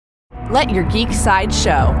Let your geek side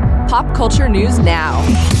show. Pop culture news now.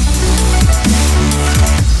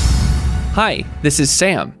 Hi, this is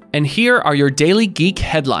Sam, and here are your daily geek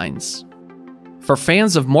headlines. For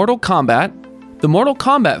fans of Mortal Kombat, the Mortal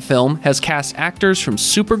Kombat film has cast actors from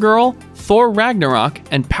Supergirl, Thor Ragnarok,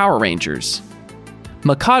 and Power Rangers.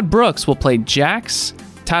 Makad Brooks will play Jax,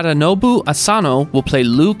 Tadanobu Asano will play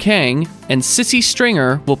Liu Kang, and Sissy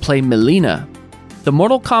Stringer will play Mileena. The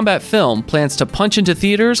Mortal Kombat film plans to punch into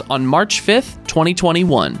theaters on March 5th,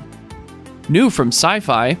 2021. New from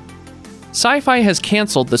Sci-Fi. Sci-Fi has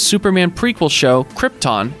canceled the Superman prequel show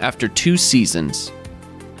Krypton after 2 seasons.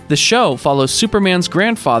 The show follows Superman's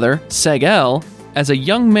grandfather, Seg-El, as a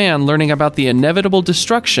young man learning about the inevitable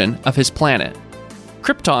destruction of his planet.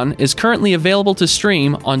 Krypton is currently available to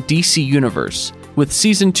stream on DC Universe, with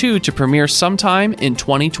Season 2 to premiere sometime in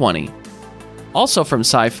 2020. Also from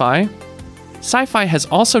Sci-Fi, Sci-Fi has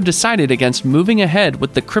also decided against moving ahead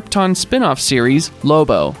with the Krypton spin-off series,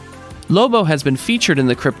 Lobo. Lobo has been featured in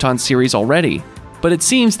the Krypton series already, but it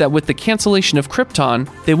seems that with the cancellation of Krypton,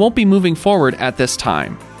 they won't be moving forward at this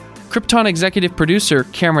time. Krypton executive producer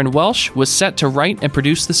Cameron Welsh was set to write and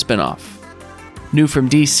produce the spin-off. New from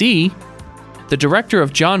DC, the director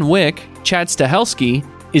of John Wick, Chad Stahelski,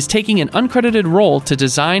 is taking an uncredited role to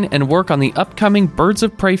design and work on the upcoming Birds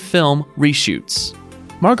of Prey film reshoots.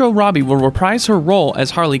 Margot Robbie will reprise her role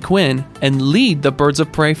as Harley Quinn and lead the Birds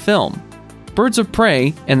of Prey film. Birds of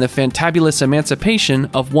Prey and the Fantabulous Emancipation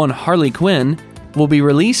of One Harley Quinn will be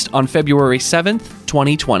released on February 7th,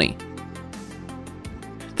 2020.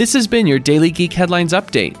 This has been your Daily Geek Headlines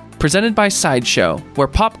Update, presented by Sideshow, where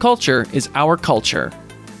pop culture is our culture.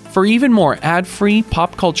 For even more ad-free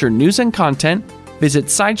pop culture news and content, visit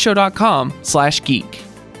sideshow.com/geek.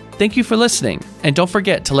 Thank you for listening, and don't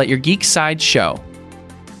forget to let your geek side show.